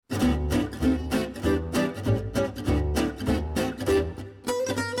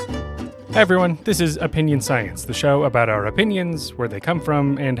Hi everyone, this is Opinion Science, the show about our opinions, where they come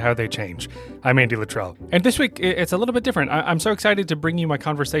from, and how they change. I'm Andy Luttrell. And this week, it's a little bit different. I'm so excited to bring you my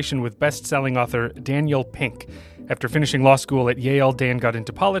conversation with best-selling author Daniel Pink. After finishing law school at Yale, Dan got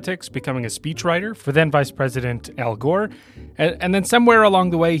into politics, becoming a speechwriter for then Vice President Al Gore. And then somewhere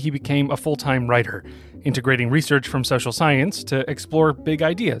along the way, he became a full-time writer, integrating research from social science to explore big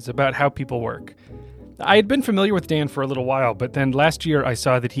ideas about how people work. I had been familiar with Dan for a little while, but then last year I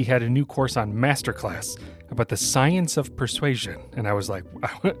saw that he had a new course on Masterclass about the science of persuasion. And I was like,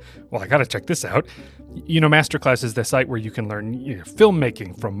 well, I gotta check this out. You know, Masterclass is the site where you can learn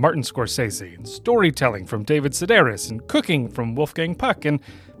filmmaking from Martin Scorsese, and storytelling from David Sedaris, and cooking from Wolfgang Puck, and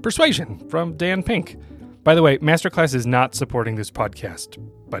persuasion from Dan Pink. By the way, Masterclass is not supporting this podcast,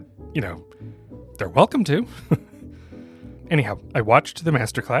 but, they're welcome to. Anyhow, I watched the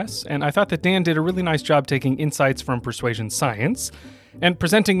masterclass, and I thought that Dan did a really nice job taking insights from persuasion science and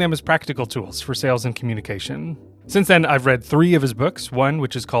presenting them as practical tools for sales and communication. Since then, I've read 3 of his books. One,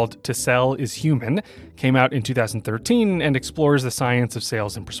 which is called To Sell is Human, came out in 2013 and explores the science of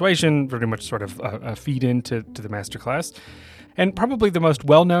sales and persuasion, very much sort of a feed-in to the masterclass. And probably the most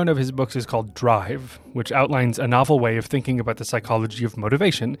well-known of his books is called Drive, which outlines a novel way of thinking about the psychology of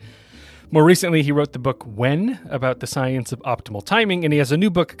motivation. More recently, he wrote the book When, about the science of optimal timing, and he has a new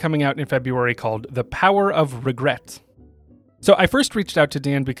book coming out in February called The Power of Regret. So I first reached out to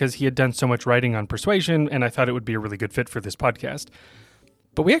Dan because he had done so much writing on persuasion, and I thought it would be a really good fit for this podcast.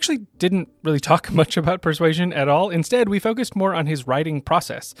 But we actually didn't really talk much about persuasion at all. Instead, we focused more on his writing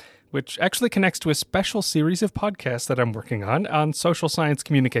process, which actually connects to a special series of podcasts that I'm working on social science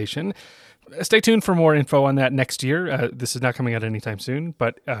communication. Stay tuned for more info on that next year. This is not coming out anytime soon,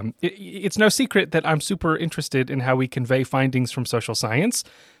 but it's no secret that I'm super interested in how we convey findings from social science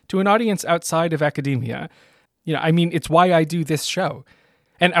to an audience outside of academia. It's why I do this show.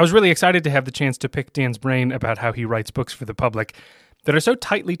 And I was really excited to have the chance to pick Dan's brain about how he writes books for the public that are so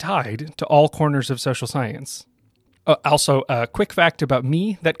tightly tied to all corners of social science. Also, a quick fact about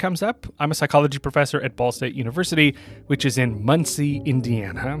me that comes up. I'm a psychology professor at Ball State University, which is in Muncie,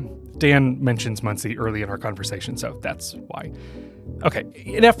 Indiana. Dan mentions Muncie early in our conversation, so that's why. Okay,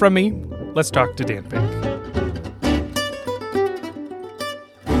 enough from me. Let's talk to Dan Pink.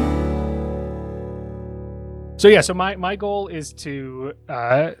 So my goal is to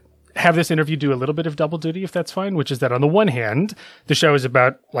have this interview do a little bit of double duty, if that's fine, which is that on the one hand, the show is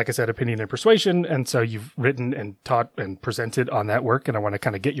about, like I said, opinion and persuasion. And so you've written and taught and presented on that work, and I want to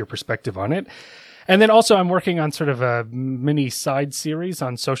kind of get your perspective on it. And then also I'm working on sort of a mini side series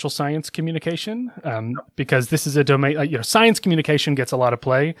on social science communication, because this is a domain, science communication gets a lot of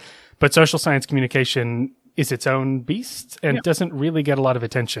play, but social science communication is its own beast and doesn't really get a lot of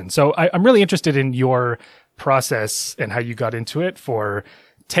attention. So I'm really interested in your process and how you got into it for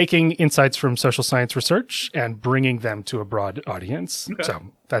taking insights from social science research and bringing them to a broad audience. Okay. So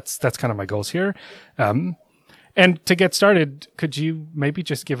that's kind of my goals here. And to get started, could you maybe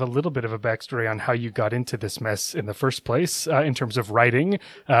just give a little bit of a backstory on how you got into this mess in the first place, in terms of writing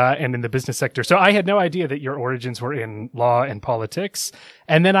and in the business sector? So I had no idea that your origins were in law and politics.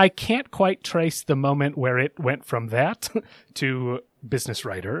 And then I can't quite trace the moment where it went from that to business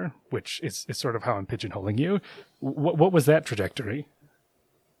writer, which is sort of how I'm pigeonholing you. What was that trajectory?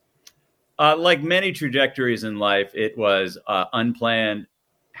 Like many trajectories in life, it was unplanned,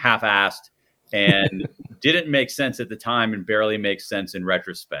 half-assed, and didn't make sense at the time and barely makes sense in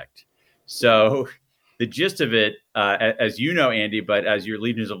retrospect. So the gist of it, as you know, Andy, but as your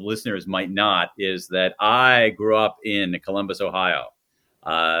legions of listeners might not, is that I grew up in Columbus, Ohio,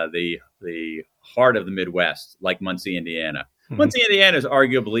 the heart of the Midwest, like Muncie, Indiana. Mm-hmm. Muncie, Indiana is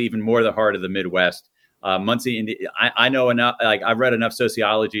arguably even more the heart of the Midwest. Muncie, I know enough. Like I've read enough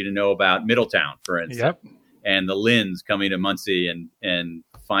sociology to know about Middletown, for instance, and the Linns coming to Muncie and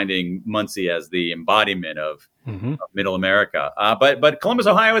finding Muncie as the embodiment of Middle America. But Columbus,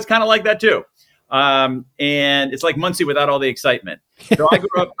 Ohio is kind of like that too, and it's like Muncie without all the excitement. So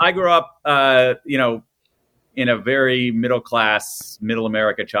I grew up, in a very middle class, Middle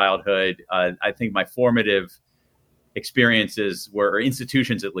America childhood. I think my formative experiences or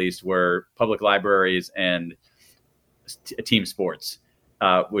institutions at least, were public libraries and team sports,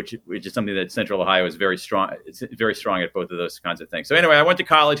 which is something that Central Ohio is very strong. It's very strong at both of those kinds of things. So anyway, I went to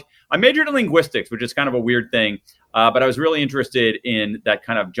college. I majored in linguistics, which is kind of a weird thing, but I was really interested in that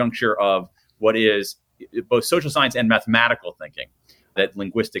kind of juncture of what is both social science and mathematical thinking that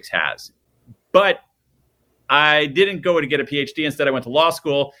linguistics has. But I didn't go to get a PhD. Instead, I went to law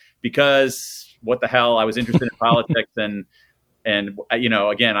school because what the hell, I was interested in politics and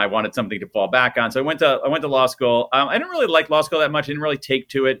again, I wanted something to fall back on. So I went to law school. I didn't really like law school that much. I didn't really take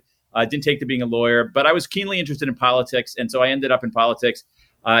to it. Didn't take to being a lawyer, but I was keenly interested in politics. And so I ended up in politics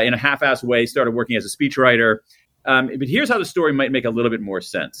in a half-assed way, started working as a speechwriter. But here's how the story might make a little bit more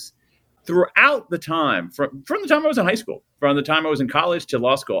sense. Throughout the time, from the time I was in high school, from the time I was in college to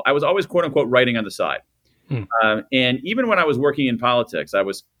law school, I was always, quote unquote, writing on the side. And even when I was working in politics, I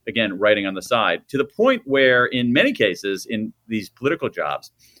was, again, writing on the side, to the point where in many cases in these political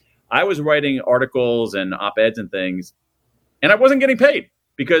jobs, I was writing articles and op-eds and things, and I wasn't getting paid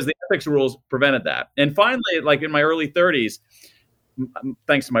because the ethics rules prevented that. And finally, like in my early 30s,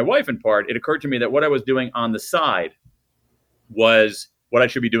 thanks to my wife in part, it occurred to me that what I was doing on the side was what I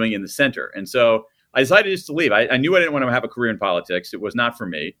should be doing in the center. And so I decided just to leave. I knew I didn't want to have a career in politics. It was not for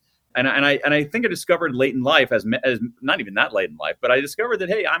me. And I think I discovered late in life, as not even that late in life, but I discovered that,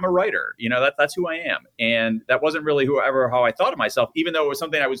 hey, I'm a writer. That's who I am. And that wasn't really how I thought of myself, even though it was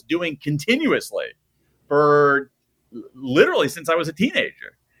something I was doing continuously for literally since I was a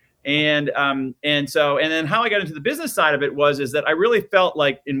teenager. And then how I got into the business side of it is that I really felt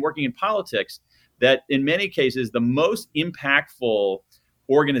like in working in politics that in many cases the most impactful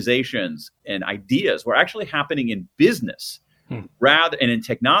organizations and ideas were actually happening in business rather and in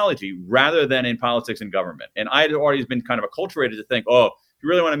technology rather than in politics and government. And I had always been kind of acculturated to think, oh, if you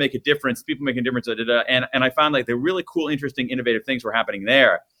really want to make a difference, people making a difference, and I found like the really cool, interesting, innovative things were happening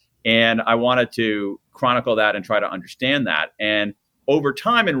there. And I wanted to chronicle that and try to understand that. And over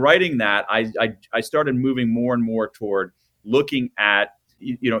time in writing that, I started moving more and more toward looking at,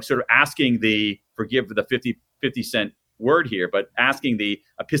 sort of asking forgive the 50 cent word here, but asking the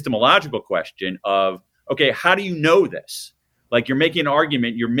epistemological question of, okay, how do you know this? Like you're making an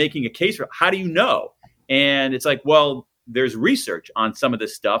argument, you're making a case for, how do you know? And it's like, well, there's research on some of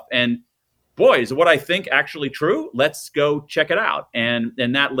this stuff. And boy, is what I think actually true? Let's go check it out. And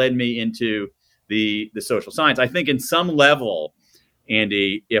that led me into the social science. I think in some level,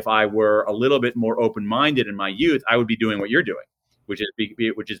 Andy, if I were a little bit more open-minded in my youth, I would be doing what you're doing, which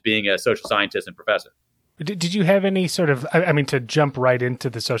is being a social scientist and professor. Did you have any sort of, to jump right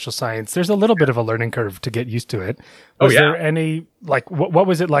into the social science, there's a little bit of a learning curve to get used to it. Was there any, what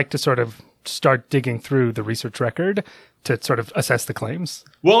was it like to sort of start digging through the research record to sort of assess the claims?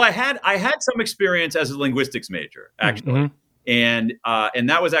 Well, I had some experience as a linguistics major, actually. And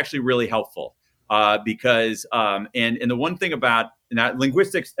that was actually really helpful because, and the one thing about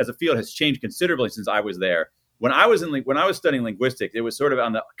linguistics as a field has changed considerably since I was there. When I was studying linguistics, it was sort of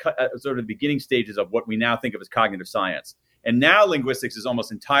on the beginning stages of what we now think of as cognitive science. And now linguistics is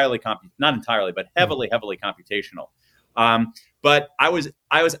almost entirely not entirely, but heavily computational. But I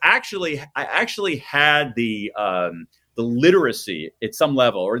actually had the literacy at some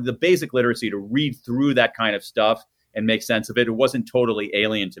level, or the basic literacy, to read through that kind of stuff and make sense of it. It wasn't totally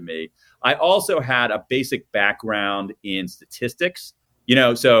alien to me. I also had a basic background in statistics,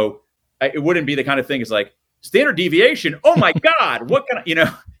 so it wouldn't be the kind of thing. It's like, standard deviation. Oh my God! What can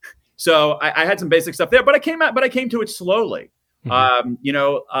I, So I had some basic stuff there, but I came to it slowly.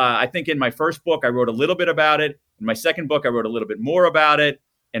 I think in my first book I wrote a little bit about it. In my second book I wrote a little bit more about it.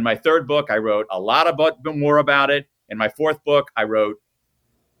 In my third book I wrote a lot more about it. In my fourth book I wrote.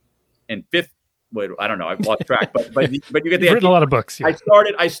 In fifth, I don't know. I've lost track, but you get the idea. You've written a lot of books. Yeah.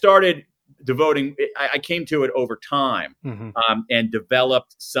 I started devoting. I came to it over time, and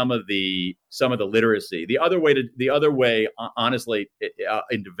developed some of the literacy. The other way, honestly,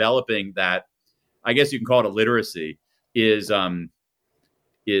 in developing that, I guess you can call it a literacy, is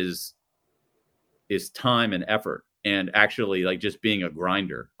time and effort, and actually like just being a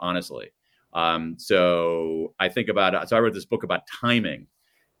grinder, honestly. So I think about it. So I wrote this book about timing.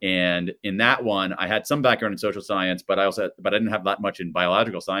 And in that one, I had some background in social science, but I didn't have that much in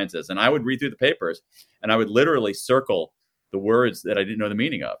biological sciences. And I would read through the papers, and I would literally circle the words that I didn't know the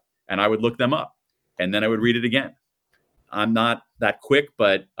meaning of, and I would look them up, and then I would read it again. I'm not that quick,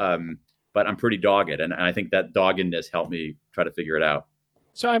 but I'm pretty dogged, and I think that doggedness helped me try to figure it out.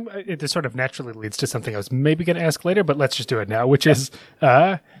 So this sort of naturally leads to something I was maybe going to ask later, but let's just do it now, which is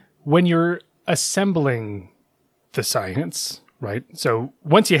when you're assembling the science. Right. So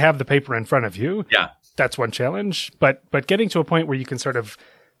once you have the paper in front of you, that's one challenge. But getting to a point where you can sort of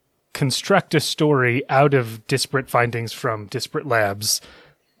construct a story out of disparate findings from disparate labs,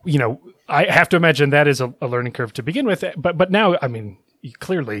 I have to imagine that is a learning curve to begin with. But now,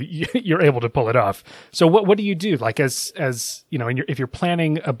 clearly you're able to pull it off. So what do you do? Like as if you're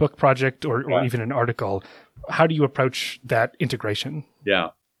planning a book project or even an article, how do you approach that integration? Yeah,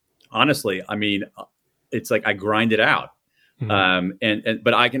 honestly, it's like I grind it out.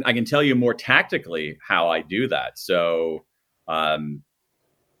 But I can tell you more tactically how I do that. So, I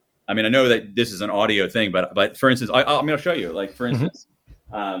know that this is an audio thing, but for instance, I'll show you. Like for instance,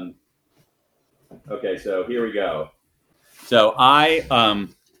 Okay, so here we go. So I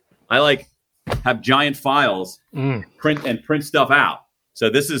like have giant files, print stuff out. So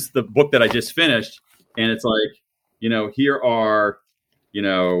this is the book that I just finished, and it's like, here are,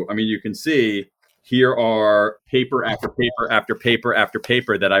 I mean, you can see here are paper after paper after paper after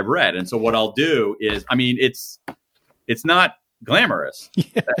paper that I've read. And so what I'll do is, I mean, it's not glamorous.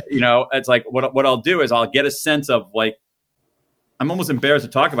 Yeah. It's like what I'll do is I'll get a sense of like, I'm almost embarrassed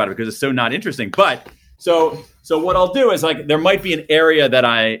to talk about it because it's so not interesting. But so what I'll do is like there might be an area that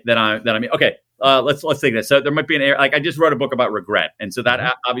I mean, okay, let's take this. So there might be an area, like I just wrote a book about regret, and so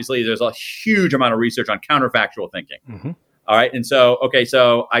that obviously there's a huge amount of research on counterfactual thinking. Mm-hmm. All right, and so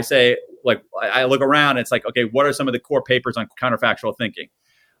so I say, like, I look around, and it's like, okay, what are some of the core papers on counterfactual thinking?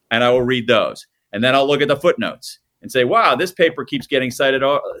 And I will read those, and then I'll look at the footnotes and say, wow, this paper keeps getting cited.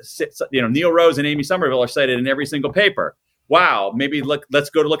 Neil Rose and Amy Somerville are cited in every single paper. Wow, maybe let's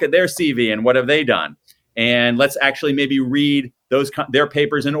go to look at their CV and what have they done, and let's actually maybe read their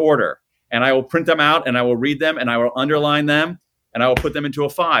papers in order. And I will print them out, and I will read them, and I will underline them, and I will put them into a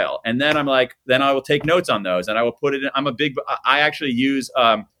file. And then then I will take notes on those, and I will put it in. I actually use,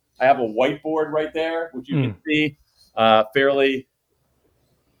 I have a whiteboard right there, which you can see fairly,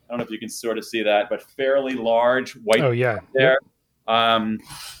 I don't know if you can sort of see that, but fairly large whiteboard. Oh, yeah. There.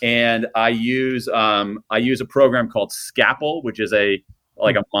 And I use a program called Scapple, which is a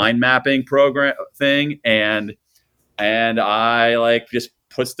mind mapping program thing. And I like just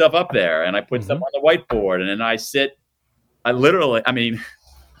put stuff up there, and I put stuff on the whiteboard, and then I mean,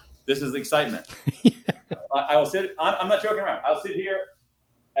 this is excitement. I will sit, I'm not joking around. I'll sit here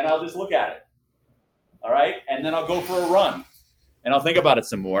and I'll just look at it. All right. And then I'll go for a run and I'll think about it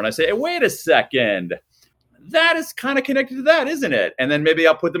some more. And I say, hey, wait a second. That is kind of connected to that, isn't it? And then maybe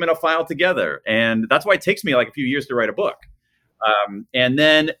I'll put them in a file together. And that's why it takes me like a few years to write a book. And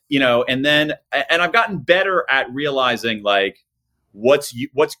then I've gotten better at realizing like what's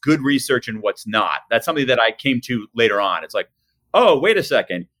good research and what's not. That's something that I came to later on. It's like, oh, wait a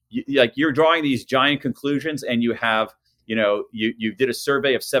second. You're drawing these giant conclusions, and you have, you did a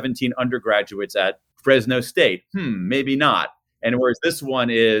survey of 17 undergraduates at Fresno State. Maybe not. And whereas this one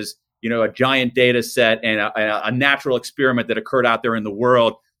is, a giant data set and a natural experiment that occurred out there in the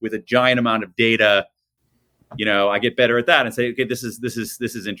world with a giant amount of data. I get better at that and say, okay, this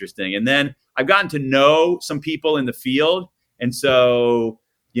is interesting. And then I've gotten to know some people in the field. And so,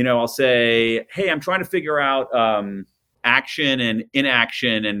 I'll say, hey, I'm trying to figure out action and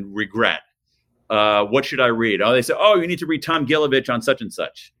inaction and regret. What should I read? Oh, they say, oh, you need to read Tom Gilovich on such and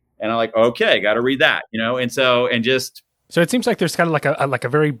such. And I'm like, okay, got to read that, So it seems like there's kind of like a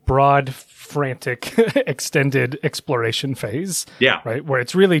very broad, frantic, extended exploration phase. Yeah. Right. Where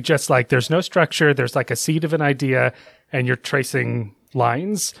it's really just like there's no structure. There's like a seed of an idea, and you're tracing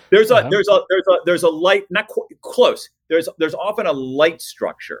lines. There's a light, not close. There's often a light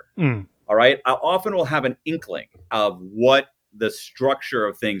structure. All right. I often will have an inkling of what the structure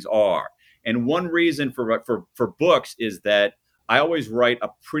of things are. And one reason for books is that I always write a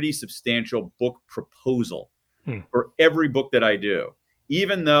pretty substantial book proposal for every book that I do,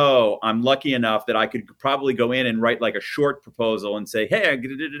 even though I'm lucky enough that I could probably go in and write like a short proposal and say, hey, and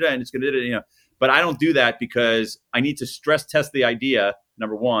it's going to, but I don't do that because I need to stress test the idea.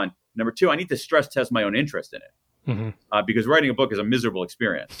 Number one. Number two, I need to stress test my own interest in it because writing a book is a miserable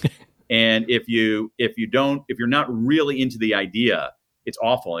experience. And if you're not really into the idea, it's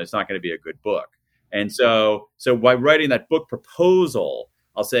awful and it's not going to be a good book. And so by writing that book proposal,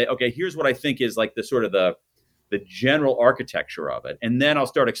 I'll say, okay, here's what I think is like the sort of the general architecture of it. And then I'll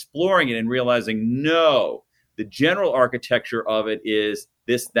start exploring it and realizing, no, the general architecture of it is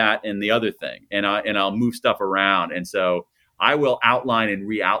this, that, and the other thing. And I'll move stuff around. And so I will outline and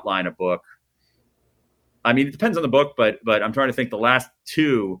re-outline a book. I mean, it depends on the book, but I'm trying to think the last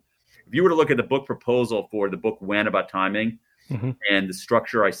two, if you were to look at the book proposal for the book When About Timing and the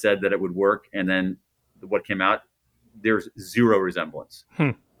structure I said that it would work, and then what came out, there's zero resemblance.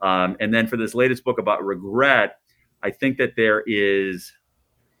 And then for this latest book about regret, I think that there is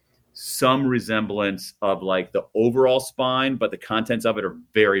some resemblance of like the overall spine, but the contents of it are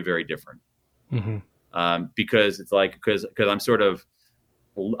very, very different. Because it's like, because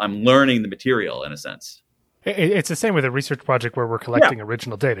I'm learning the material in a sense. It's the same with a research project where we're collecting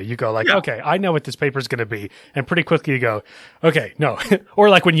original data. You go like, okay, I know what this paper is going to be. And pretty quickly you go, okay, no. Or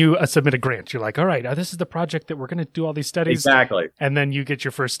like when you submit a grant, you're like, all right, this is the project that we're going to do all these studies. Exactly. And then you get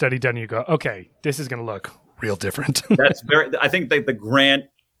your first study done and you go, okay, this is going to look real different. I think that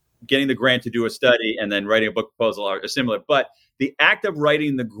getting the grant to do a study and then writing a book proposal are similar. But the act of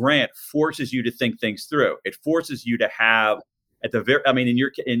writing the grant forces you to think things through. It forces you to have at the very, I mean, in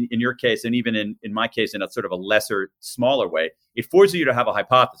your case, and even in my case, in a sort of a lesser, smaller way, it forces you to have a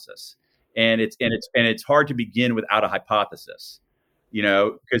hypothesis, and it's hard to begin without a hypothesis,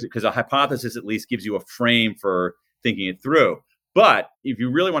 because a hypothesis at least gives you a frame for thinking it through. But if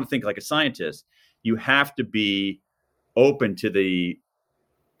you really want to think like a scientist, you have to be open to the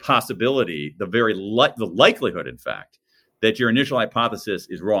possibility, the likelihood, in fact, that your initial hypothesis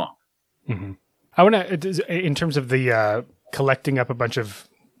is wrong. Mm-hmm. I want to, in terms of the collecting up a bunch of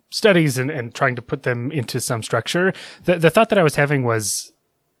studies and trying to put them into some structure, the thought that I was having was,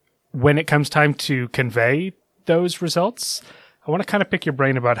 when it comes time to convey those results, I want to kind of pick your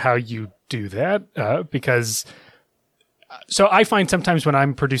brain about how you do that, because so I find sometimes when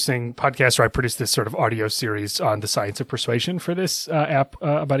I'm producing podcasts, or I produced this sort of audio series on the science of persuasion for this app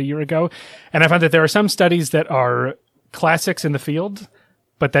about a year ago, and I found that there are some studies that are classics in the field,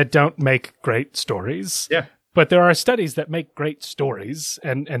 but that don't make great stories. Yeah. But there are studies that make great stories,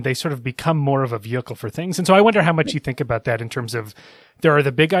 and they sort of become more of a vehicle for things. And so I wonder how much you think about that in terms of, there are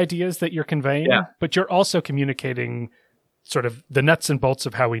the big ideas that you're conveying, but you're also communicating sort of the nuts and bolts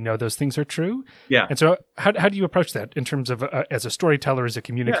of how we know those things are true. Yeah. And so how do you approach that in terms of as a storyteller, as a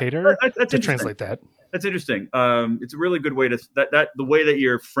communicator, to translate that? That's interesting. It's a really good way to that the way that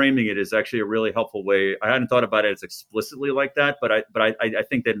you're framing it is actually a really helpful way. I hadn't thought about it as explicitly like that, but I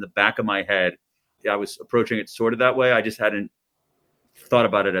think that in the back of my head, I was approaching it sort of that way. I just hadn't thought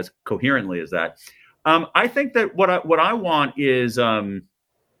about it as coherently as that. I think that what I want is I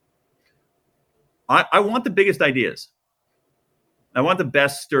want the biggest ideas. I want the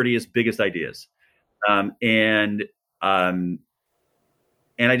best, sturdiest, biggest ideas, and I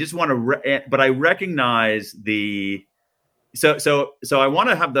just want to. But I recognize so I want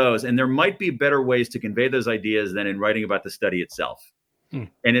to have those, and there might be better ways to convey those ideas than in writing about the study itself. And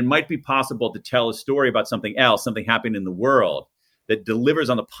it might be possible to tell a story about something else, something happening in the world that delivers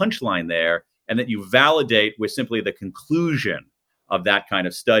on the punchline there, and that you validate with simply the conclusion of that kind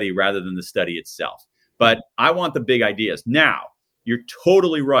of study rather than the study itself. But I want the big ideas. Now, you're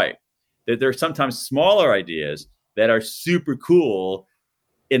totally right that there are sometimes smaller ideas that are super cool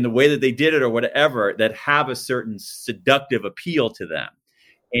in the way that they did it or whatever, that have a certain seductive appeal to them.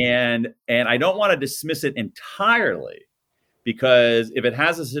 And I don't want to dismiss it entirely, because if it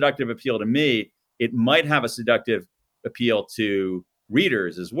has a seductive appeal to me, it might have a seductive appeal to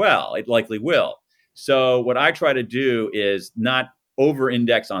readers as well. It likely will. So what I try to do is not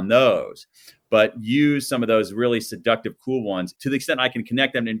over-index on those, but use some of those really seductive, cool ones to the extent I can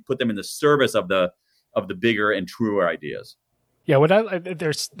connect them and put them in the service of the bigger and truer ideas. Yeah,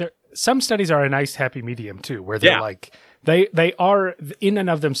 there's some studies are a nice happy medium too, where they're like they are in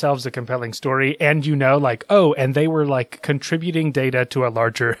and of themselves a compelling story, and and they were like contributing data to a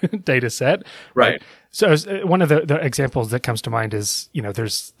larger data set, right? So one of the examples that comes to mind is,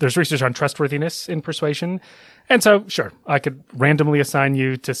 there's research on trustworthiness in persuasion. And so, sure, I could randomly assign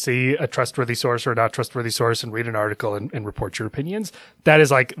you to see a trustworthy source or not trustworthy source and read an article and report your opinions. That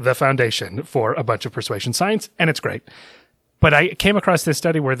is like the foundation for a bunch of persuasion science, and it's great. But I came across this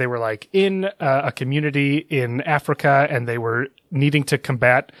study where they were like in a community in Africa, and they were needing to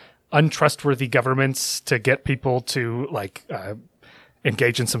combat untrustworthy governments to get people to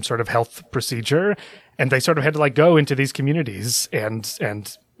engage in some sort of health procedure. And they sort of had to go into these communities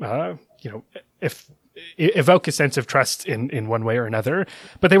and evoke a sense of trust in one way or another.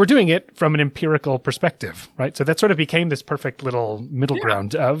 But they were doing it from an empirical perspective, right? So that sort of became this perfect little middle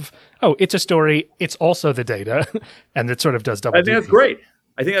ground of, it's a story, it's also the data, and it sort of does double duty. I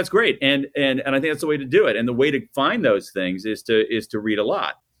think that's great. And I think that's the way to do it. And the way to find those things is to read a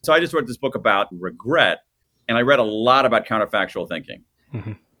lot. So I just wrote this book about regret, and I read a lot about counterfactual thinking.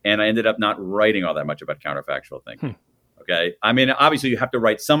 Mm-hmm. And I ended up not writing all that much about counterfactual thinking. Okay. I mean, obviously you have to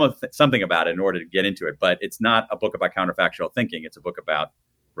write something about it in order to get into it, but it's not a book about counterfactual thinking. It's a book about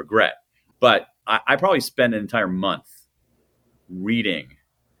regret. But I probably spent an entire month reading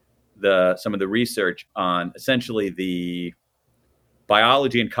some of the research on essentially the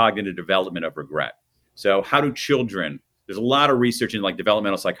biology and cognitive development of regret. So how do there's a lot of research in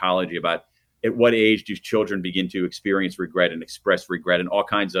developmental psychology about at what age do children begin to experience regret and express regret, and all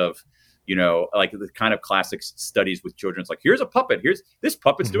kinds of, the kind of classic studies with children. It's like, here's a puppet. This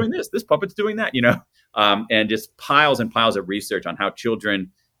puppet's doing this puppet's doing that, and just piles and piles of research on how children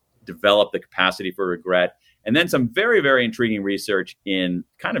develop the capacity for regret. And then some very, very intriguing research in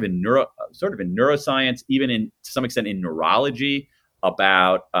neuroscience, even to some extent in neurology,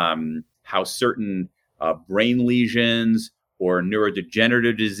 about how certain brain lesions or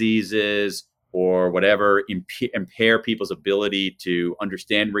neurodegenerative diseases or whatever impair people's ability to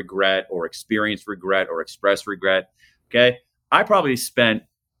understand regret or experience regret or express regret. Okay. I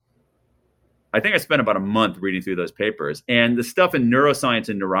think I spent about a month reading through those papers. And the stuff in neuroscience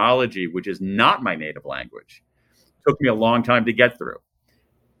and neurology, which is not my native language, took me a long time to get through.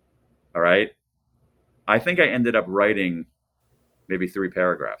 All right. I think I ended up writing maybe 3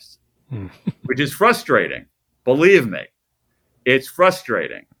 paragraphs, which is frustrating. Believe me, it's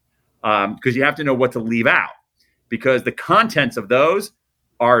frustrating because you have to know what to leave out, because the contents of those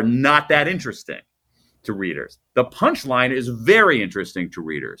are not that interesting to readers. The punchline is very interesting to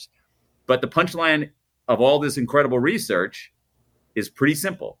readers, but the punchline of all this incredible research is pretty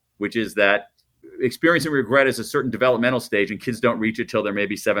simple, which is that experiencing regret is a certain developmental stage and kids don't reach it till they're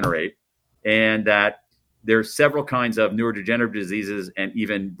maybe 7 or 8. And that there's several kinds of neurodegenerative diseases and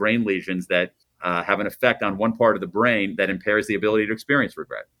even brain lesions that have an effect on one part of the brain that impairs the ability to experience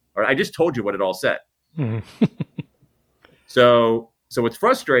regret. All right, I just told you what it all said. So what's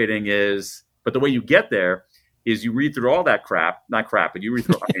frustrating is, but the way you get there is you read through all that crap, not crap, but you read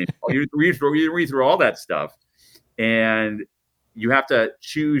through, you read through all that stuff, and you have to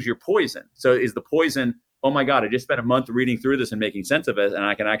choose your poison. So is the poison, oh my God, I just spent a month reading through this and making sense of it, and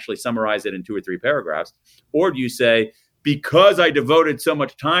I can actually summarize it in 2 or 3 paragraphs? Or do you say, because I devoted so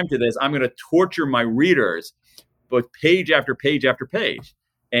much time to this, I'm going to torture my readers, both page after page after page?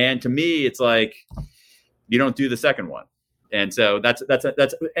 And to me, it's like, you don't do the second one. And so that's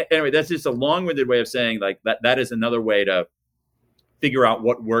just a long-winded way of saying like that is another way to figure out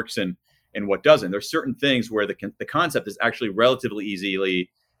what works and what doesn't. There's certain things where the concept is actually relatively easily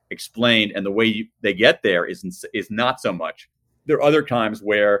explained, and the way they get there is not so much. There are other times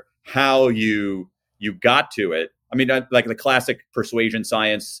where how you got to it. I mean, like the classic persuasion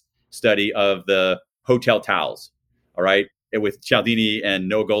science study of the hotel towels. All right, with Cialdini and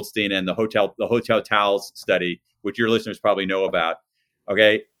Noah Goldstein, and the hotel towels study, which your listeners probably know about.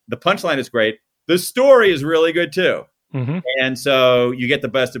 Okay, the punchline is great. The story is really good too, and so you get the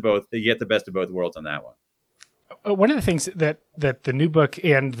best of both. You get the best of both worlds on that one. One of the things that the new book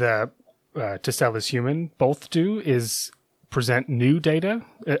and the To Sell is Human both do is present new data.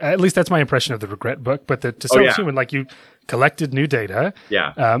 At least that's my impression of the Regret book. But the To Sell is Human, like, you collected new data,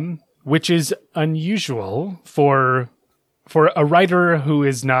 which is unusual for a writer who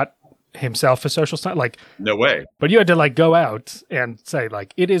is not himself a social scientist. Like, no way. But you had to like go out and say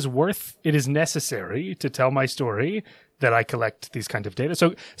like, it is necessary to tell my story that I collect these kind of data.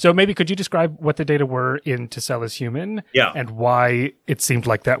 So maybe could you describe what the data were in To Sell is Human, and why it seemed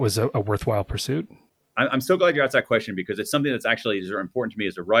like that was a worthwhile pursuit? I'm so glad you asked that question, because it's something that's actually important to me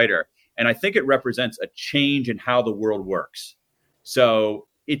as a writer. And I think it represents a change in how the world works. So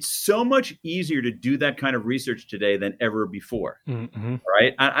it's so much easier to do that kind of research today than ever before.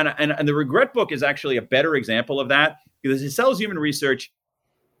 Right? And the Regret book is actually a better example of that, because To Sell is Human research,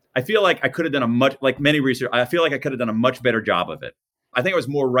 I feel like I could have done I feel like I could have done a much better job of it. I think I was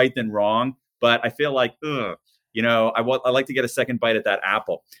more right than wrong, but I feel like, I like to get a second bite at that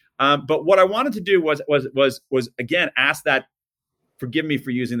apple. But what I wanted to do was again, ask that, forgive me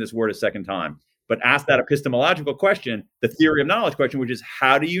for using this word a second time, but ask that epistemological question, the theory of knowledge question, which is,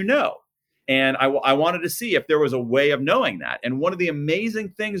 how do you know? And I wanted to see if there was a way of knowing that. And one of the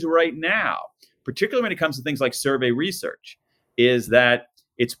amazing things right now, particularly when it comes to things like survey research, is that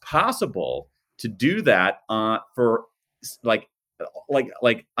it's possible to do that for like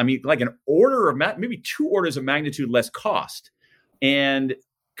an order of maybe 2 orders of magnitude less cost, and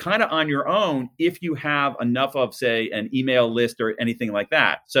kind of on your own if you have enough of, say, an email list or anything like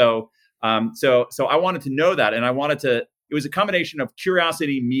that. So I wanted to know that, and it was a combination of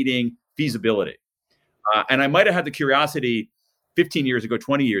curiosity meeting feasibility, and I might have had the curiosity 15 years ago,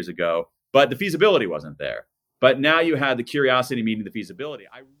 20 years ago, but the feasibility wasn't there. But now you had the curiosity meeting the feasibility.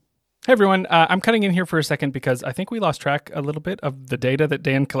 Hey everyone, I'm cutting in here for a second because I think we lost track a little bit of the data that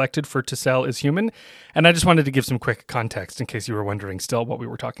Dan collected for To Sell is Human, and I just wanted to give some quick context in case you were wondering still what we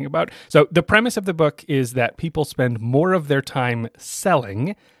were talking about. So the premise of the book is that people spend more of their time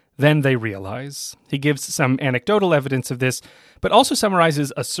selling than they realize. He gives some anecdotal evidence of this, but also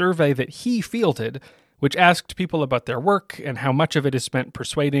summarizes a survey that he fielded, which asked people about their work and how much of it is spent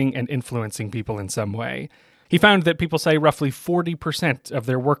persuading and influencing people in some way. He found that people say roughly 40% of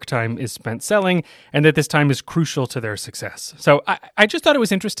their work time is spent selling, and that this time is crucial to their success. So I just thought it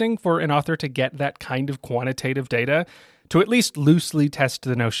was interesting for an author to get that kind of quantitative data to at least loosely test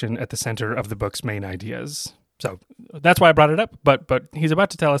the notion at the center of the book's main ideas. So that's why I brought it up, but he's about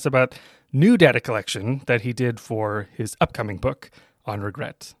to tell us about new data collection that he did for his upcoming book on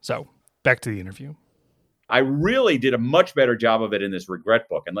regret. So back to the interview. I really did a much better job of it in this Regret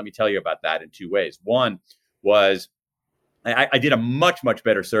book, and let me tell you about that in 2 ways. One was I did a much, much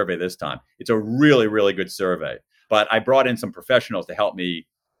better survey this time. It's a really, really good survey. but I brought in some professionals to help me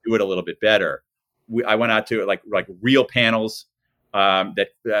do it a little bit better. I went out to like real panels that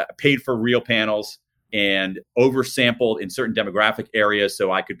paid for real panels and oversampled in certain demographic areas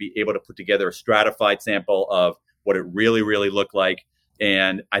so I could be able to put together a stratified sample of what it really, really looked like.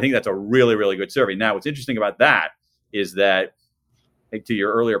 And I think that's a really, really good survey. Now, what's interesting about that is that, to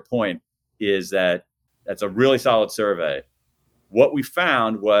your earlier point, is that that's a really solid survey. What we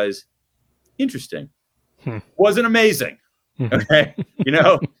found was interesting. Wasn't amazing. Okay.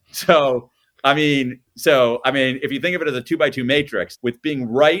 So I mean, if you think of it as a 2x2 matrix with being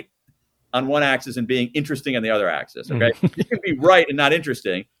right on one axis and being interesting on the other axis, okay? You can be right and not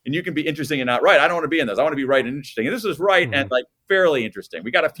interesting, and you can be interesting and not right. I don't want to be in this. I want to be right and interesting. And this is right and like fairly interesting. We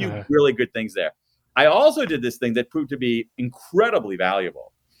got a few really good things there. I also did this thing that proved to be incredibly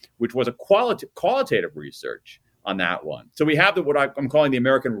valuable, which was a qualitative research on that one. So we have what I'm calling the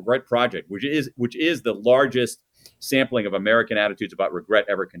American Regret Project, which is the largest sampling of American attitudes about regret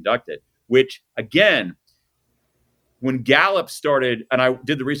ever conducted, which again, when Gallup started, and I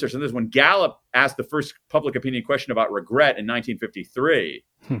did the research on this, when Gallup asked the first public opinion question about regret in 1953,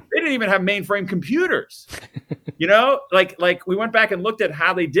 they didn't even have mainframe computers. Like we went back and looked at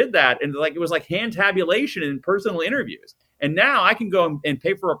how they did that, and like it was like hand tabulation in personal interviews. And now I can go and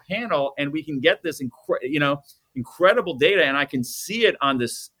pay for a panel, and we can get this incredible data, and I can see it on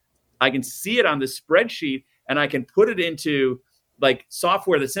this spreadsheet, and I can put it into like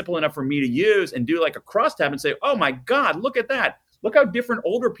software that's simple enough for me to use and do like a crosstab and say, oh my God, look at that. Look how different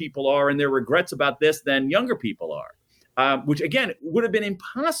older people are and their regrets about this than younger people are, which again, would have been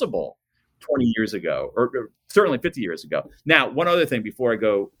impossible 20 years ago, or certainly 50 years ago. Now, one other thing before I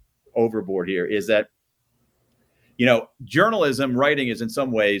go overboard here is that, journalism writing is in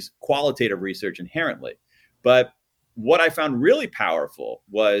some ways qualitative research inherently. But what I found really powerful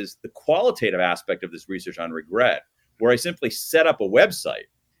was the qualitative aspect of this research on regret, where I simply set up a website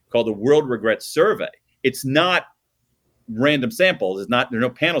called the World Regret Survey. It's not random samples. There are no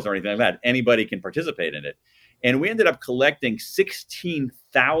panels or anything like that. Anybody can participate in it. And we ended up collecting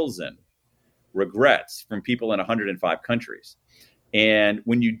 16,000 regrets from people in 105 countries. And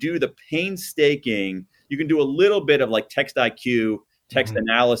when you do the painstaking, you can do a little bit of like text IQ, text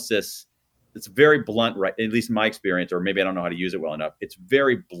analysis. It's very blunt, right? At least in my experience, or maybe I don't know how to use it well enough. It's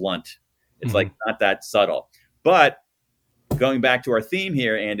very blunt. It's like not that subtle. But going back to our theme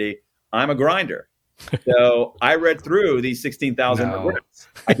here, Andy, I'm a grinder. So I read through these 16,000 regrets.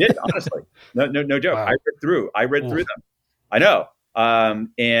 I did, honestly. No joke. Wow. I read through them. I know.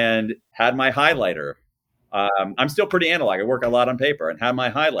 And had my highlighter. I'm still pretty analog. I work a lot on paper, and had my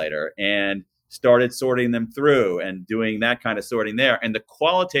highlighter and started sorting them through and doing that kind of sorting there. And the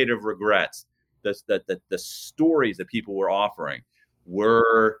qualitative regrets, the stories that people were offering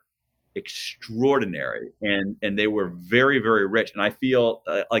were extraordinary, and they were very, very rich. And I feel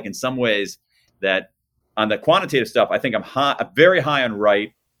like in some ways that on the quantitative stuff, I think I'm very high on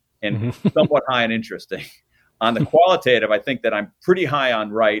right and somewhat high on interesting. On the qualitative, I think that I'm pretty high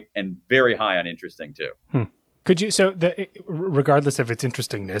on right and very high on interesting too. Could you, regardless of its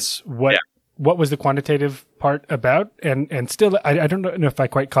interestingness, what was the quantitative part about? And still, I don't know if I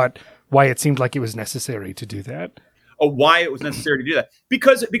quite caught why it seemed like it was necessary to do that. Why it was necessary to do that.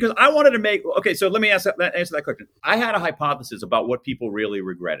 Because I wanted to so let me answer that question. I had a hypothesis about what people really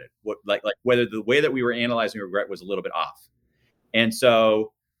regretted, like whether the way that we were analyzing regret was a little bit off. And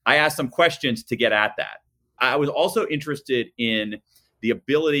so I asked some questions to get at that. I was also interested in the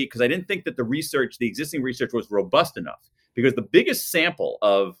ability, because I didn't think that the existing research was robust enough, because the biggest sample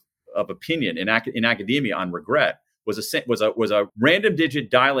of opinion in academia on regret was a random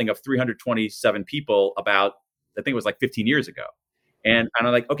digit dialing of 327 people about, I think it was like 15 years ago. And I'm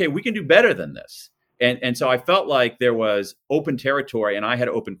like, okay, we can do better than this. And so I felt like there was open territory, and I had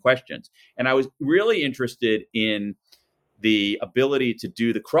open questions. And I was really interested in the ability to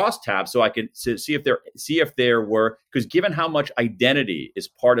do the crosstab so I could see if there were, because given how much identity is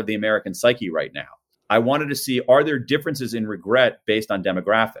part of the American psyche right now, I wanted to see, are there differences in regret based on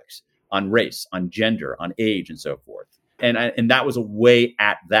demographics, on race, on gender, on age, and so forth. And that was a way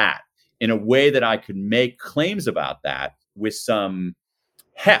at that, in a way that I could make claims about that with some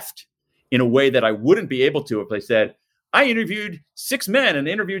heft, in a way that I wouldn't be able to if I said, I interviewed 6 men and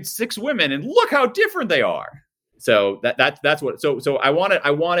interviewed 6 women, and look how different they are. So that's what. So I wanted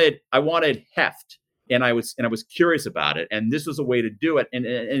heft, and I was curious about it, and this was a way to do it. And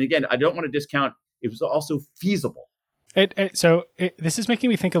again, I don't want to discount. It was also feasible. This is making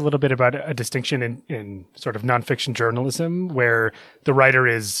me think a little bit about a distinction in sort of nonfiction journalism, where the writer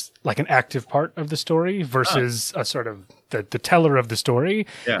is like an active part of the story versus a sort of the teller of the story.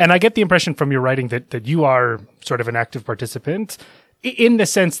 Yeah. And I get the impression from your writing that you are sort of an active participant in the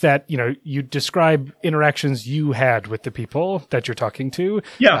sense that, you know, you describe interactions you had with the people that you're talking to.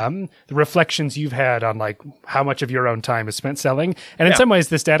 Yeah. The reflections you've had on like how much of your own time is spent selling. And in some ways,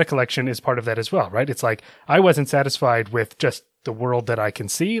 this data collection is part of that as well, right? It's like, I wasn't satisfied with just the world that I can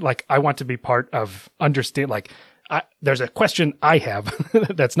see. Like, I want to be part of there's a question I have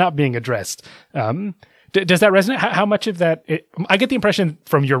that's not being addressed. Does that resonate? How much of that? I get the impression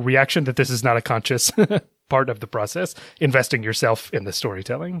from your reaction that this is not a conscious part of the process, investing yourself in the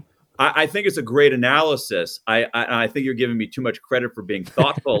storytelling. I think it's a great analysis. I think you're giving me too much credit for being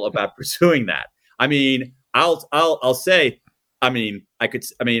thoughtful about pursuing that. I mean, I'll say, if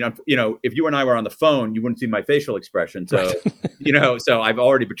you and I were on the phone, you wouldn't see my facial expression. So, so I've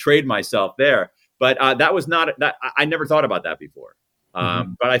already betrayed myself there. But that was not that. I never thought about that before.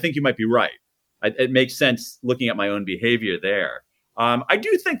 But I think you might be right. It makes sense looking at my own behavior there. I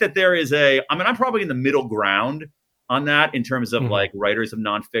do think that there is I'm probably in the middle ground on that in terms of like writers of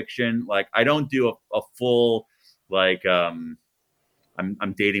nonfiction. Like, I don't do a full, like, I'm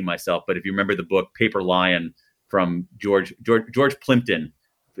dating myself, but if you remember the book Paper Lion from George Plimpton,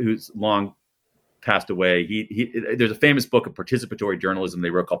 who's long passed away, there's a famous book of participatory journalism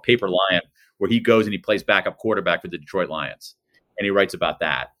they wrote called Paper Lion, where he goes and he plays backup quarterback for the Detroit Lions. And he writes about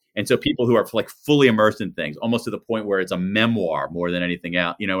that. And so people who are like fully immersed in things, almost to the point where it's a memoir more than anything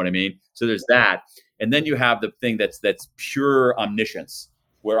else, you know what I mean? So there's that. And then you have the thing that's pure omniscience,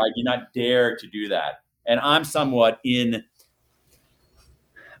 where I do not dare to do that. And I'm somewhat I'm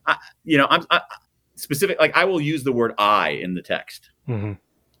specific, like I will use the word I in the text. Mm-hmm.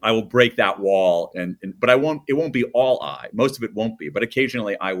 I will break that wall, but it won't be all I. Most of it won't be, but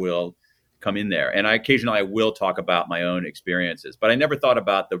occasionally I will come in there. And occasionally I will talk about my own experiences, but I never thought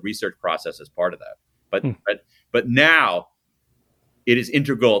about the research process as part of that. But now it is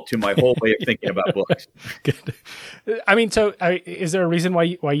integral to my whole way of thinking about books. Good. I mean, is there a reason why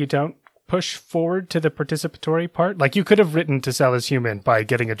you don't push forward to the participatory part? Like, you could have written To Sell Is Human by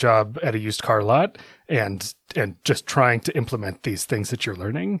getting a job at a used car lot and just trying to implement these things that you're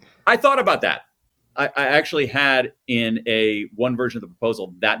learning. I thought about that. I actually had in one version of the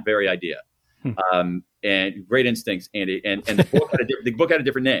proposal that very idea. And great instincts, Andy. And the book had a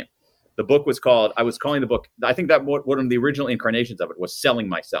different name. The book was called, I was calling the book, I think that one of the original incarnations of it was Selling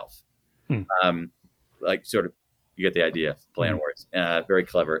Myself. Like, sort of, you get the idea, play on words. Very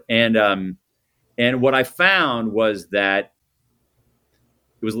clever. And what I found was that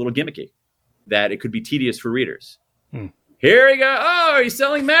it was a little gimmicky, that it could be tedious for readers. Here we go. Oh, he's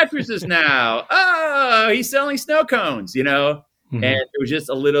selling mattresses now. Oh, he's selling snow cones, And it was just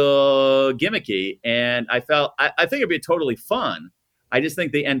a little gimmicky. And I think it'd be totally fun. I just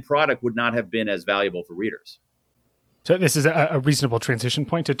think the end product would not have been as valuable for readers. So this is a reasonable transition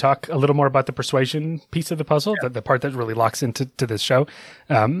point to talk a little more about the persuasion piece of the puzzle, the part that really locks into this show.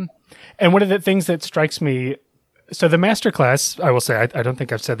 And one of the things that strikes me, so the masterclass, I will say, I don't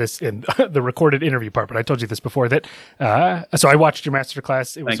think I've said this in the recorded interview part, but I told you this before, that so I watched your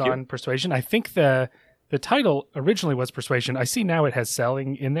masterclass. It was on persuasion. I think the title originally was persuasion. I see now it has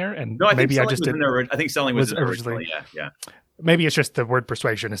selling in there, and no, I maybe think I just didn't. I think selling was originally. Yeah. Maybe it's just the word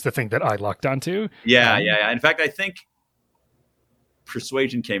persuasion is the thing that I locked onto. Yeah. In fact, I think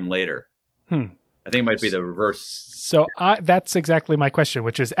persuasion came later. I think it might be the reverse. So that's exactly my question,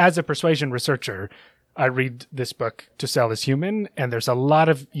 which is, as a persuasion researcher, I read this book, To Sell Is Human, and there's a lot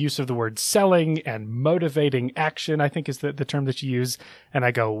of use of the word selling and motivating action, I think is the term that you use. And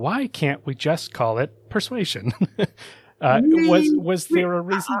I go, why can't we just call it persuasion? Was there a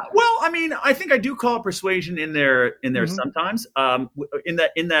reason? Well, I mean, I think I do call it persuasion in there sometimes. In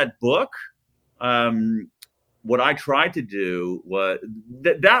that book, what I tried to do was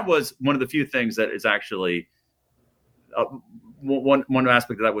that was one of the few things that is actually one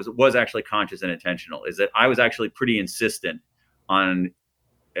aspect of that was actually conscious and intentional, is that I was actually pretty insistent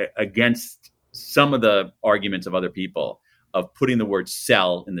against some of the arguments of other people of putting the word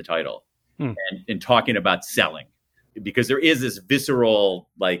sell in the title and talking about selling, because there is this visceral,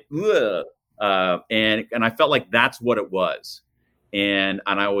 like, and I felt like that's what it was. And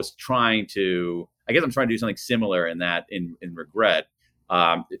I was trying to, I guess I'm trying to do something similar in that, in Regret,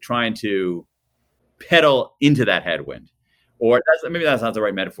 trying to pedal into that headwind. Or maybe that's not the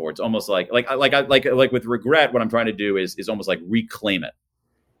right metaphor. It's almost like with Regret, what I'm trying to do is almost like reclaim it,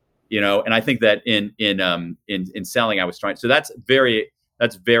 And I think that in selling, I was trying. So that's very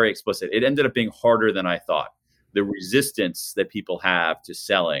explicit. It ended up being harder than I thought. the resistance that people have to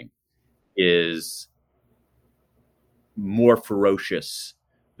selling is more ferocious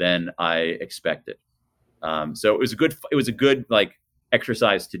than I expected. So it was a good like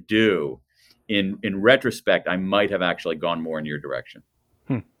exercise to do. In retrospect, I might have actually gone more in your direction.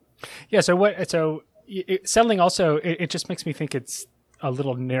 Yeah. So selling also, it just makes me think it's a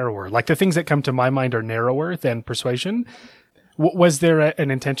little narrower. Like the things that come to my mind are narrower than persuasion. Was there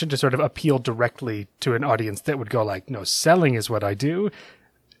an intention to sort of appeal directly to an audience that would go like, no, selling is what I do,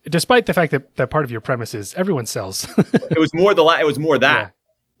 despite the fact that part of your premise is everyone sells? It was more that. Yeah.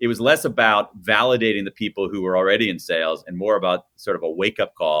 It was less about validating the people who were already in sales and more about sort of a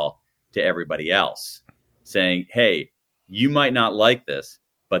wake-up call to everybody else saying, hey, you might not like this,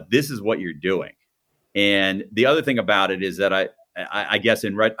 but this is what you're doing. And the other thing about it is that I guess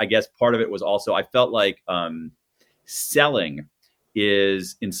part of it was also, I felt like selling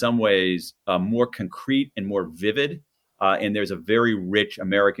is in some ways more concrete and more vivid. And there's a very rich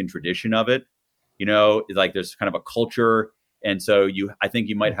American tradition of it. You know, like there's kind of a culture. And so I think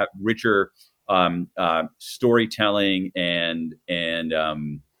you might have richer storytelling and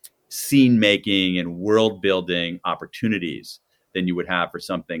scene making and world building opportunities than you would have for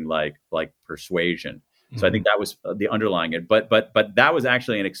something like persuasion. So I think that was the underlying it, but that was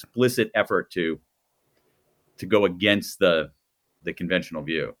actually an explicit effort to go against the conventional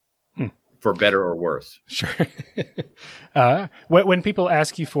view, for better or worse. Sure. When people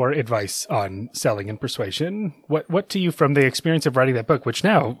ask you for advice on selling and persuasion, what to you from the experience of writing that book, which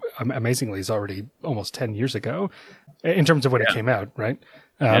now amazingly is already almost 10 years ago, in terms of when it came out, right?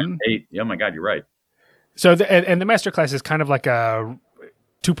 8. Oh my God, you're right. So and the masterclass is kind of like a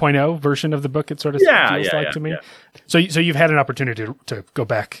 2.0 version of the book. It sort of feels like to me. Yeah. So you've had an opportunity to go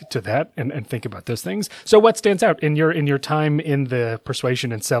back to that and think about those things. So what stands out in your time in the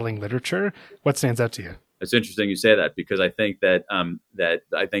persuasion and selling literature? What stands out to you? It's interesting you say that, because I think that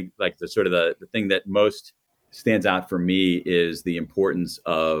I think like the sort of the thing that most stands out for me is the importance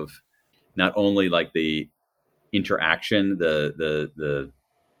of not only like the interaction, the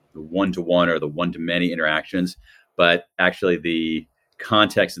one-to-one or the one-to-many interactions, but actually the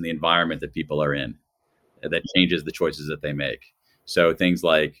context and the environment that people are in that changes the choices that they make. So things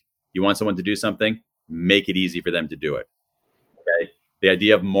like, you want someone to do something, make it easy for them to do it. Okay. The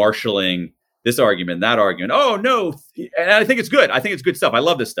idea of marshaling this argument, that argument. Oh no. And I think it's good. I think it's good stuff. I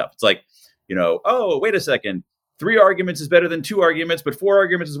love this stuff. It's like, oh, wait a second. 3 arguments is better than 2 arguments, but 4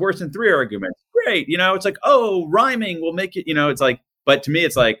 arguments is worse than 3 arguments. Great. It's like, oh, rhyming will make it, it's like, but to me,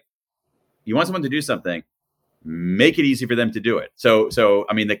 it's like, you want someone to do something, make it easy for them to do it. So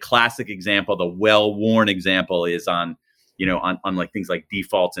I mean, the classic example, the well-worn example is on like things like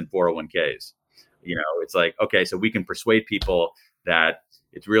defaults in 401ks. It's like, okay, so we can persuade people that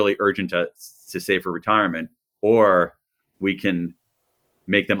it's really urgent to save for retirement, or we can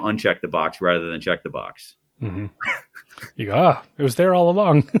make them uncheck the box rather than check the box. Mm-hmm. You go, it was there all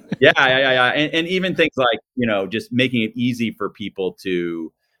along. Yeah. And even things like, just making it easy for people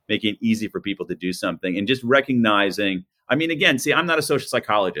to do something, and just recognizing, I mean, again, see, I'm not a social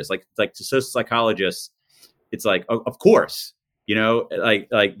psychologist. Like to social psychologists, it's like, of course,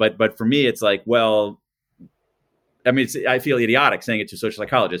 but for me, it's like, well, I mean, I feel idiotic saying it to social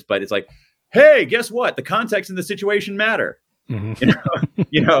psychologists, but it's like, hey, guess what? The context and the situation matter. Mm-hmm.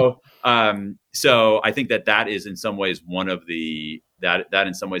 So I think that is in some ways one of the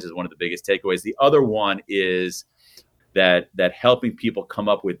biggest takeaways. The other one is that helping people come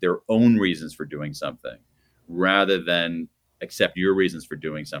up with their own reasons for doing something rather than accept your reasons for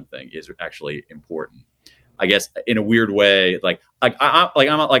doing something is actually important. I guess in a weird way,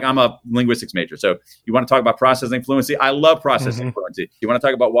 I'm a linguistics major. So you want to talk about processing fluency? I love processing fluency. You want to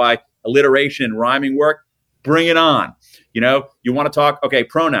talk about why alliteration and rhyming work? Bring it on. You want to talk, okay,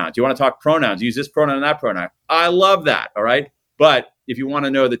 pronouns. You want to talk pronouns, use this pronoun and that pronoun. I love that. All right. But if you want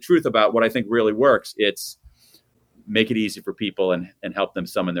to know the truth about what I think really works, it's make it easy for people and help them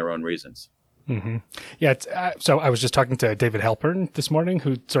summon their own reasons. Mm-hmm. Yeah. So I was just talking to David Halpern this morning,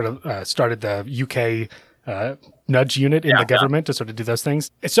 who sort of started the UK nudge unit in the government to sort of do those things.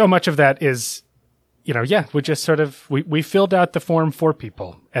 So much of that is, we just sort of, we filled out the form for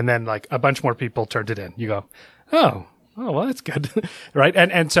people, and then like a bunch more people turned it in. You go, oh, well, that's good. Right.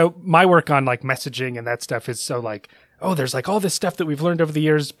 And so my work on like messaging and that stuff is so like, oh, there's like all this stuff that we've learned over the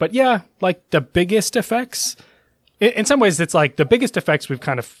years, but yeah, like the biggest effects, in some ways it's like the biggest effects we've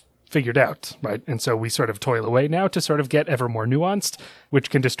kind of figured out. Right. And so we sort of toil away now to sort of get ever more nuanced, which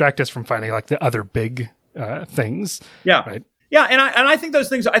can distract us from finding like the other big things. Yeah. Right. Yeah. And I think those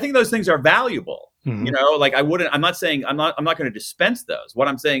things are valuable. You know, like I'm not going to dispense those. What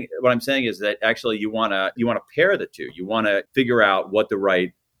I'm saying is that actually you want to pair the two. You want to figure out what the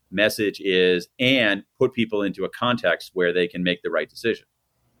right message is and put people into a context where they can make the right decision.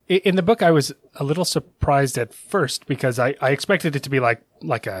 In the book, I was a little surprised at first because I expected it to be like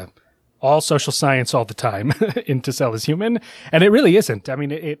a all social science all the time in To Sell is Human. And it really isn't. I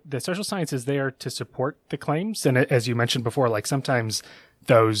mean, the social science is there to support the claims. And as you mentioned before, like sometimes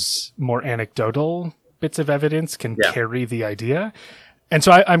those more anecdotal bits of evidence can carry the idea. And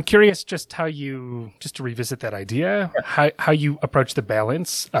so I'm curious just to revisit that idea, how you approach the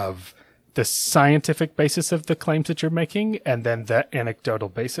balance of the scientific basis of the claims that you're making and then the anecdotal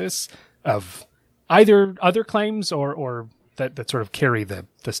basis of either other claims or that sort of carry the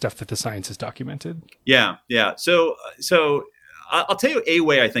stuff that the science has documented. Yeah. So I'll tell you a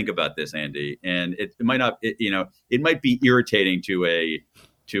way I think about this, Andy, and it might be irritating to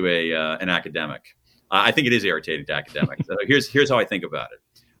an academic. I think it is irritating to academics. So here's how I think about it.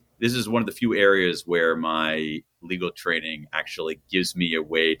 This is one of the few areas where my legal training actually gives me a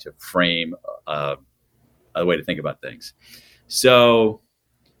way to frame a way to think about things. So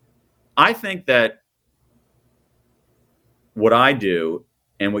I think that what I do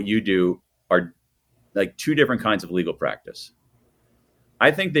and what you do are like two different kinds of legal practice.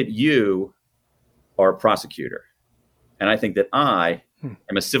 I think that you are a prosecutor, and I think that I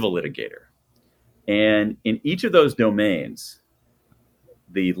am a civil litigator. And in each of those domains,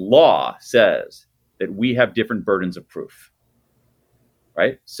 the law says that we have different burdens of proof,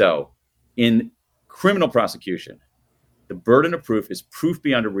 right? So in criminal prosecution, the burden of proof is proof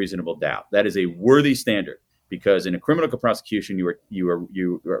beyond a reasonable doubt. That is a worthy standard because in a criminal prosecution,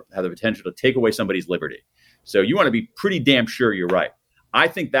 you have the potential to take away somebody's liberty. So you want to be pretty damn sure you're right. I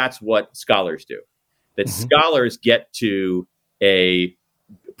think that's what scholars do, that scholars get to a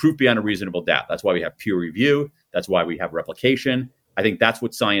proof beyond a reasonable doubt. That's why we have peer review. That's why we have replication. I think that's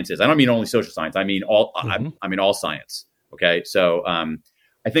what science is. I don't mean only social science. I mean all. I mean all science. Okay, so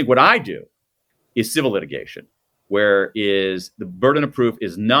I think what I do is civil litigation, where is the burden of proof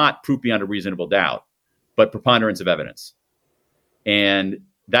is not proof beyond a reasonable doubt, but preponderance of evidence, and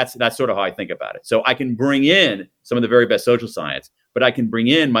that's sort of how I think about it. So I can bring in some of the very best social science, but I can bring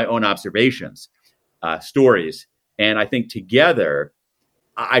in my own observations, stories, and I think together,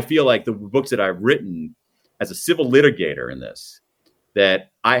 I feel like the books that I've written as a civil litigator in this,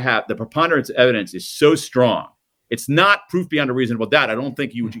 that I have the preponderance of evidence is so strong. It's not proof beyond a reasonable doubt. I don't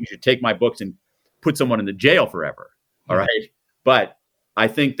think you should take my books and put someone in the jail forever. All right. But I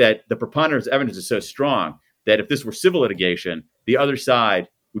think that the preponderance of evidence is so strong that if this were civil litigation, the other side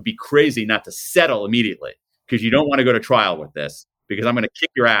would be crazy not to settle immediately because you don't want to go to trial with this because I'm going to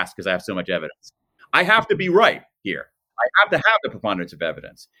kick your ass because I have so much evidence. I have to be right here. I have to have the preponderance of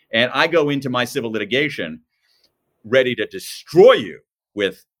evidence. And I go into my civil litigation ready to destroy you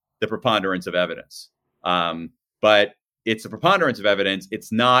with the preponderance of evidence. But it's a preponderance of evidence.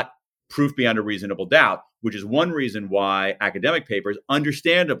 It's not proof beyond a reasonable doubt, which is one reason why academic papers,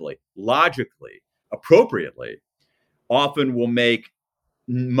 understandably, logically, appropriately, often will make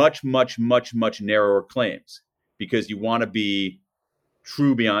much, much, much, much narrower claims because you want to be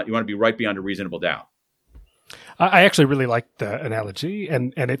right beyond a reasonable doubt. I actually really like the analogy,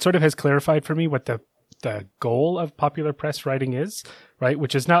 and it sort of has clarified for me what the goal of popular press writing is, right?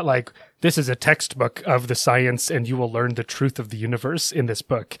 Which is not like, this is a textbook of the science and you will learn the truth of the universe in this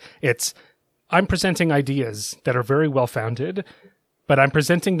book. It's, I'm presenting ideas that are very well-founded, but I'm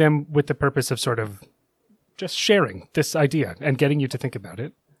presenting them with the purpose of sort of just sharing this idea and getting you to think about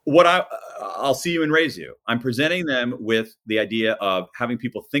it. I'll see you and raise you. I'm presenting them with the idea of having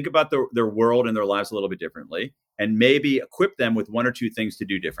people think about their world and their lives a little bit differently, and maybe equip them with one or two things to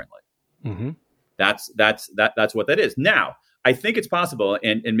do differently. Mm-hmm. That's what that is. Now, I think it's possible,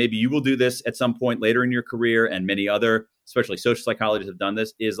 and maybe you will do this at some point later in your career, and many other, especially social psychologists, have done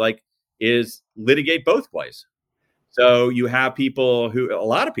this. Is litigate both ways. So you have a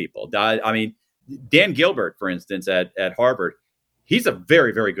lot of people died. I mean, Dan Gilbert, for instance, at Harvard. He's a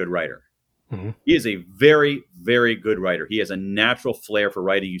very, very good writer. Mm-hmm. He is a very, very good writer. He has a natural flair for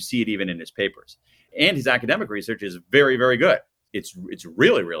writing. You see it even in his papers. And his academic research is very, very good. It's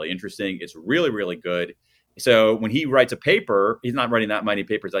really, really interesting. It's really, really good. So when he writes a paper, he's not writing that many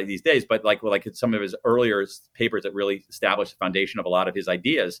papers like these days, but like some of his earlier papers that really established the foundation of a lot of his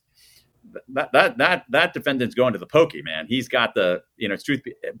ideas, that defendant's going to the pokey, man. He's got it's truth.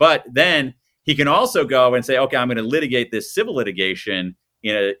 But then he can also go and say, okay, I'm going to litigate this civil litigation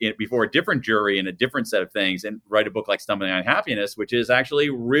before a different jury in a different set of things and write a book like Stumbling on Happiness, which is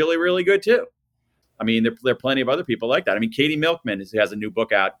actually really, really good too. I mean, there are plenty of other people like that. I mean, Katie Milkman has a new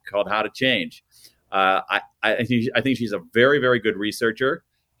book out called How to Change. I think she's a very, very good researcher,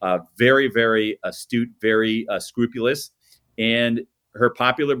 very, very astute, very scrupulous, and her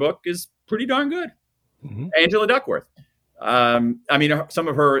popular book is pretty darn good. Mm-hmm. Angela Duckworth. I mean, some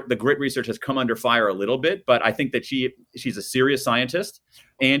of the grit research has come under fire a little bit, but I think that she's a serious scientist,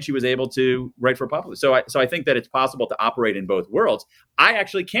 and she was able to write for popular. So I think that it's possible to operate in both worlds. I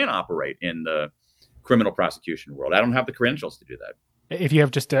actually can operate in the criminal prosecution world. I don't have the credentials to do that. If you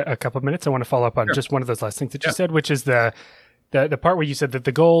have just a couple of minutes, I want to follow up on just one of those last things that you said, which is the part where you said that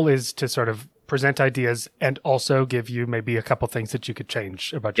the goal is to sort of present ideas and also give you maybe a couple things that you could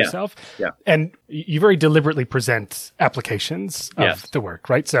change about yourself. Yeah. And you very deliberately present applications of the work,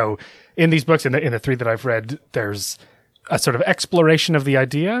 right? So in these books, in the three that I've read, there's a sort of exploration of the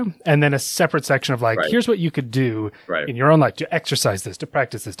idea and then a separate section of here's what you could do in your own life to exercise this, to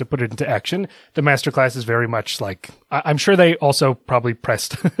practice this, to put it into action. The masterclass is very much I'm sure they also probably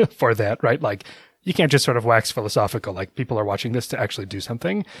pressed for that, right? Like, you can't just sort of wax philosophical, like people are watching this to actually do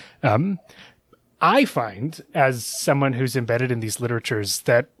something. I find, as someone who's embedded in these literatures,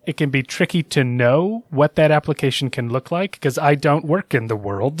 that it can be tricky to know what that application can look like because I don't work in the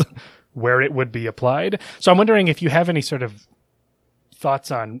world where it would be applied. So I'm wondering if you have any sort of thoughts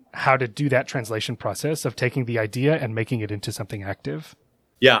on how to do that translation process of taking the idea and making it into something active.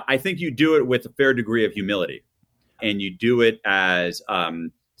 Yeah, I think you do it with a fair degree of humility, and you do it as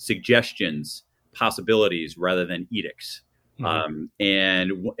suggestions, possibilities rather than edicts. Mm-hmm.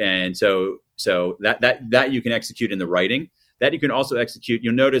 And so that you can execute in the writing, that you can also execute.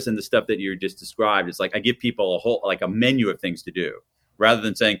 You'll notice in the stuff that you just described, it's like I give people a menu of things to do rather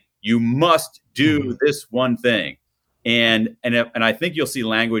than saying you must do this one thing. And I think you'll see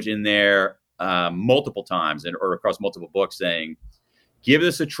language in there multiple times or across multiple books saying, give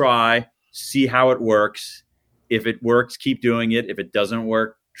this a try, see how it works. If it works, keep doing it. If it doesn't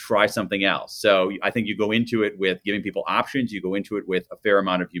work, try something else. So I think you go into it with giving people options. You go into it with a fair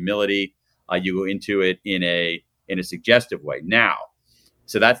amount of humility. You go into it in a suggestive way. Now,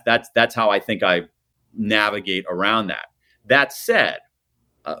 so that's how I think I navigate around that. That said,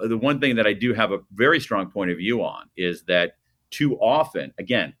 the one thing that I do have a very strong point of view on is that too often,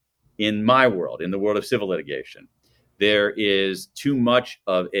 again, in my world, in the world of civil litigation, there is too much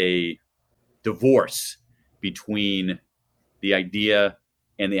of a divorce between the idea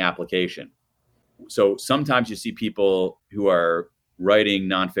and the application. So sometimes you see people who are writing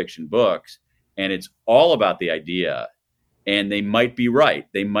nonfiction books and it's all about the idea, and they might be right.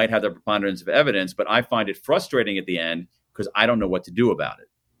 They might have the preponderance of evidence, but I find it frustrating at the end because I don't know what to do about it.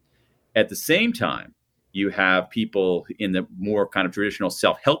 At the same time, you have people in the more kind of traditional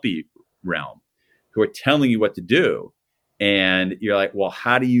self-helpy realm who are telling you what to do. And you're like, well,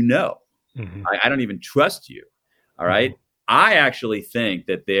 how do you know? Mm-hmm. I don't even trust you. All right. Mm-hmm. I actually think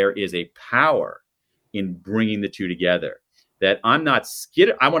that there is a power in bringing the two together, that I'm not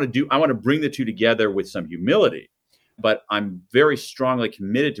skid. I want to bring the two together with some humility, but I'm very strongly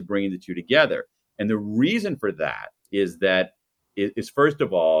committed to bringing the two together. And the reason for that is first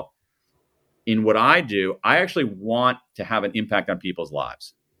of all, in what I do, I actually want to have an impact on people's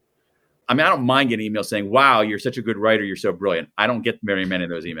lives. I mean, I don't mind getting emails saying, wow, you're such a good writer. You're so brilliant. I don't get very many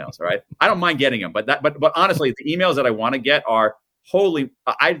of those emails. All right. I don't mind getting them. But honestly, the emails that I want to get are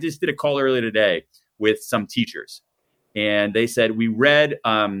I just did a call earlier today with some teachers, and they said, we read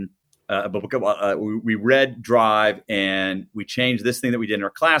we read Drive and we changed this thing that we did in our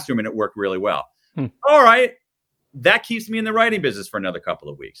classroom and it worked really well. All right. That keeps me in the writing business for another couple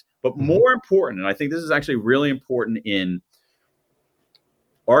of weeks. But more important, and I think this is actually really important in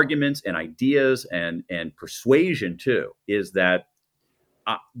arguments and ideas and persuasion too, is that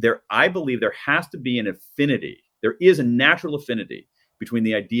I believe there has to be an affinity. There is a natural affinity between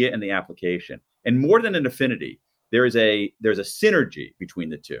the idea and the application. And more than an affinity, there's a synergy between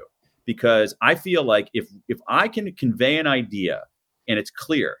the two. Because I feel like if I can convey an idea and it's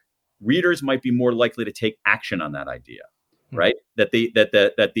clear, readers might be more likely to take action on that idea, right? That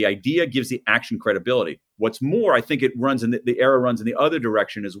the idea gives the action credibility. What's more, I think it runs in the arrow runs in the other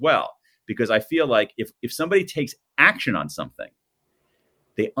direction as well, because I feel like if somebody takes action on something,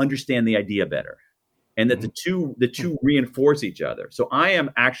 they understand the idea better, and that the two reinforce each other. So I am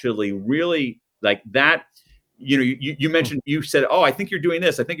actually really like that. You know, you mentioned, you said, oh, I think you're doing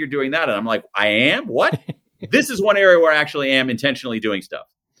this, I think you're doing that, and I'm like, I am? What? This is one area where I actually am intentionally doing stuff.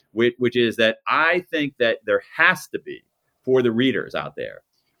 Which is that I think that there has to be, for the readers out there,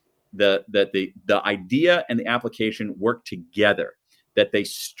 that the idea and the application work together, that they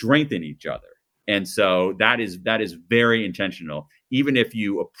strengthen each other. And so that is very intentional, even if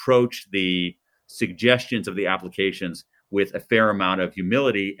you approach the suggestions of the applications with a fair amount of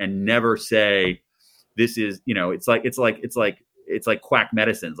humility and never say, this is, it's like quack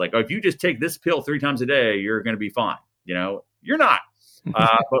medicines. Like, oh, if you just take this pill 3 times a day, you're going to be fine. You're not.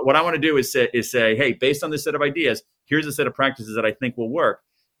 But what I want to do is say, hey, based on this set of ideas, here's a set of practices that I think will work.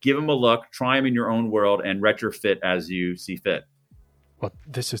 Give them a look, try them in your own world, and retrofit as you see fit. Well,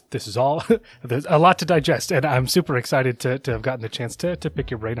 this is all, there's a lot to digest, and I'm super excited to have gotten the chance to pick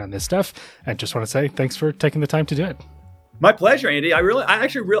your brain on this stuff. And just want to say thanks for taking the time to do it. My pleasure, Andy. I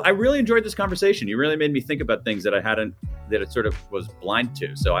really enjoyed this conversation. You really made me think about things that that it sort of was blind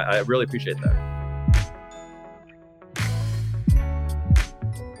to. So I really appreciate that.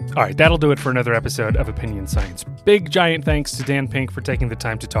 All right, that'll do it for another episode of Opinion Science. Big, giant thanks to Dan Pink for taking the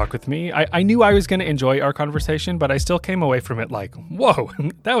time to talk with me. I knew I was going to enjoy our conversation, but I still came away from it like, whoa,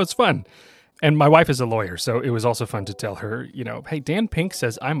 that was fun. And my wife is a lawyer, so it was also fun to tell her, hey, Dan Pink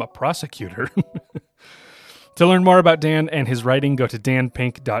says I'm a prosecutor. To learn more about Dan and his writing, go to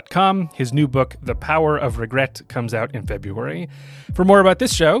danpink.com. His new book, The Power of Regret, comes out in February. For more about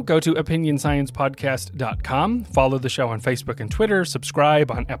this show, go to opinionsciencepodcast.com. Follow the show on Facebook and Twitter.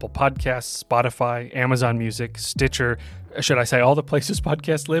 Subscribe on Apple Podcasts, Spotify, Amazon Music, Stitcher. Should I say all the places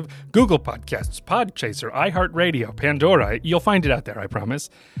podcasts live? Google Podcasts, Podchaser, iHeartRadio, Pandora. You'll find it out there, I promise.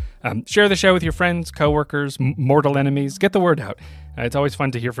 Share the show with your friends, coworkers, mortal enemies. Get the word out. It's always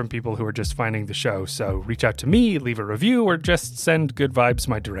fun to hear from people who are just finding the show. So reach out to me, leave a review, or just send good vibes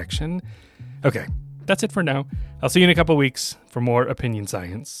my direction. Okay, that's it for now. I'll see you in a couple weeks for more Opinion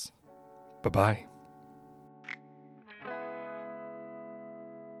Science. Bye-bye.